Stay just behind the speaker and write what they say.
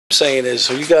saying is,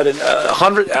 so you got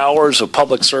 100 hours of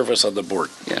public service on the board.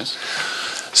 Yes.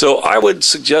 So I would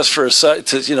suggest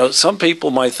some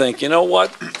people might think, you know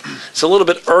what, it's a little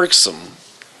bit irksome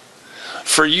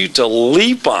for you to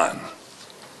leap on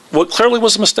what clearly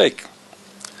was a mistake.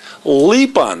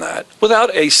 Leap on that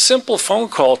without a simple phone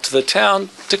call to the town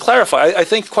to clarify. I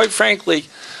think, quite frankly,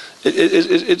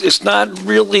 it's not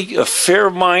really a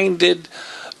fair-minded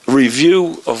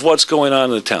review of what's going on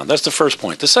in the town. That's the first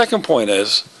point. The second point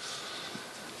is,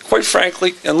 quite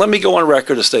frankly, and let me go on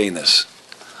record as saying this,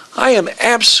 I am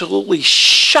absolutely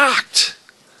shocked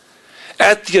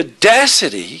at the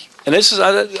audacity, and this is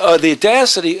the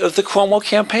audacity of the Cuomo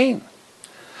campaign.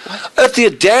 What? At the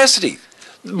audacity.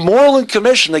 Moreland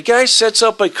Commission, the guy sets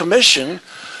up a commission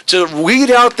to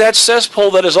weed out that cesspool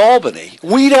that is Albany,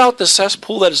 weed out the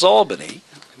cesspool that is Albany,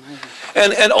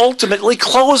 and ultimately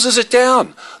closes it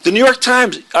down. The New York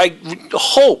Times, I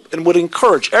hope and would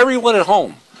encourage everyone at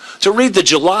home to read the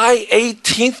July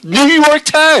 18th New York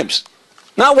Times,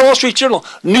 not Wall Street Journal,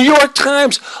 New York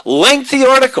Times lengthy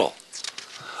article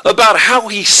about how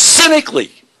he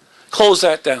cynically closed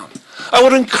that down. I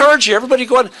would encourage you, everybody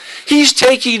go on. He's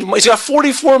got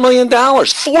 $44 million,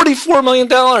 $44 million,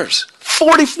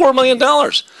 $44 million.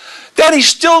 Then he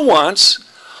still wants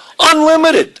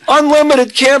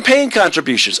unlimited campaign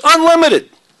contributions, unlimited.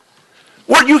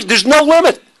 There's no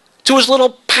limit to his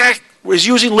little pack where he's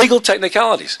using legal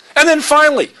technicalities. And then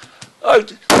finally,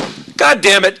 God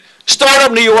damn it,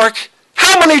 Startup New York,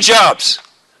 how many jobs?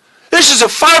 This is a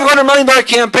 $500 million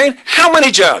campaign. How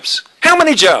many jobs? How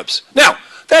many jobs? Now,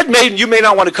 you may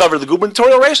not want to cover the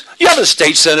gubernatorial race. You have a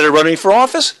state senator running for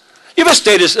office. You have a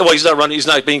state, well, he's not running, he's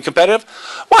not being competitive.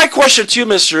 My question to you,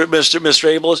 Mr.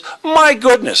 Abel, is, my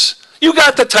goodness, you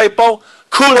got the typo,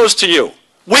 kudos to you.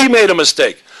 We made a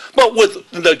mistake. But with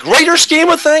the greater scheme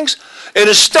of things, in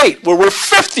a state where we're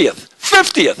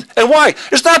 50th, and why?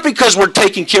 It's not because we're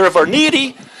taking care of our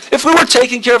needy. If we were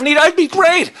taking care of needy, I'd be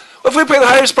great. If we pay the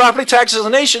highest property taxes in the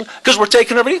nation because we're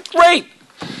taking care of needy, great.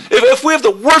 If we have the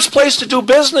worst place to do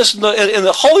business in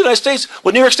the whole United States,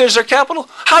 when New York State is our capital,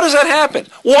 how does that happen?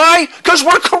 Why? Because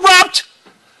we're corrupt.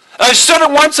 I said it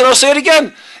once and I'll say it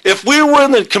again. If we were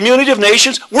in the community of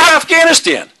nations, we're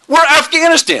Afghanistan. We're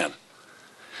Afghanistan.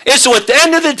 And so at the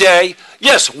end of the day,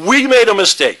 yes, we made a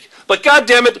mistake. But God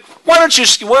damn it, why don't you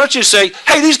say,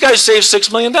 hey, these guys saved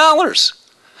 $6 million.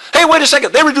 Hey, wait a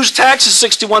second, they reduced taxes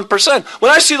 61%.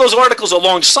 When I see those articles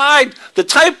alongside the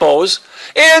typos,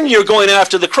 and you're going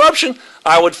after the corruption,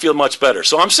 I would feel much better.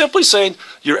 So I'm simply saying,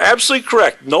 you're absolutely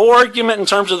correct. No argument in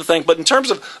terms of the thing, but in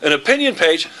terms of an opinion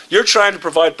page, you're trying to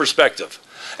provide perspective.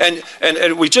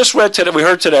 And we just read today, we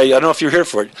heard today, I don't know if you're here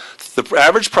for it, the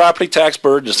average property tax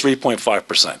burden is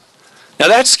 3.5%. Now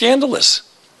that's scandalous.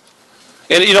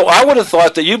 And, you know, I would have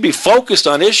thought that you'd be focused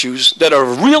on issues that are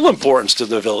of real importance to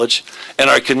the village and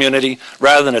our community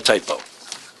rather than a typo.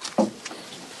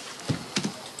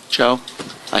 Joe,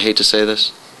 I hate to say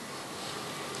this.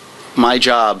 My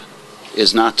job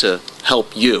is not to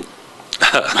help you.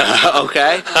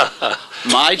 Okay?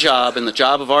 My job and the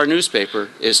job of our newspaper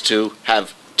is to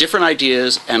have different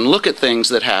ideas and look at things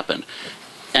that happen.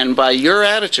 And by your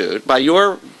attitude, by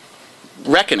your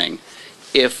reckoning,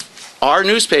 if our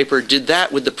newspaper did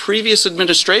that with the previous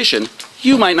administration,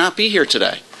 you might not be here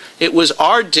today. It was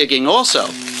our digging also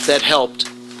that helped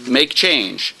make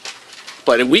change.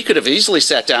 But we could have easily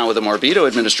sat down with the Morbido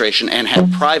administration and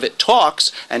had private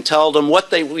talks and told them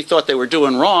what we thought they were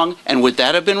doing wrong, and would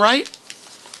that have been right?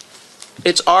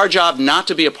 It's our job not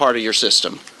to be a part of your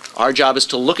system. Our job is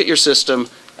to look at your system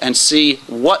and see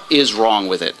what is wrong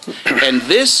with it. And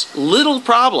this little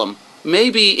problem may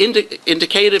be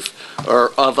indicative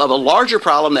of a larger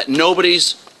problem that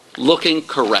nobody's looking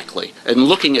correctly and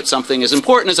looking at something as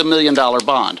important as $1 million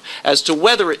bond as to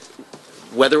whether it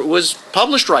was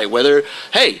published right, whether,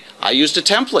 hey, I used a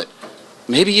template.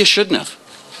 Maybe you shouldn't have.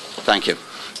 Thank you.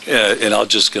 And I'm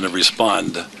just going to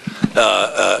respond.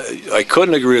 I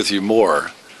couldn't agree with you more.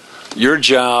 Your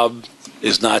job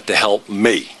is not to help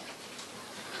me.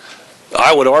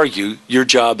 I would argue your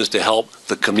job is to help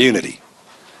the community.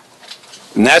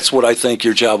 And that's what I think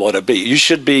your job ought to be. You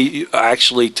should be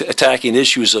actually attacking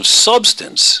issues of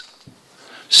substance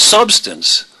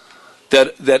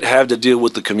that have to deal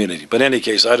with the community. But in any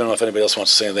case, I don't know if anybody else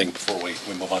wants to say anything before we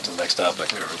move on to the next topic.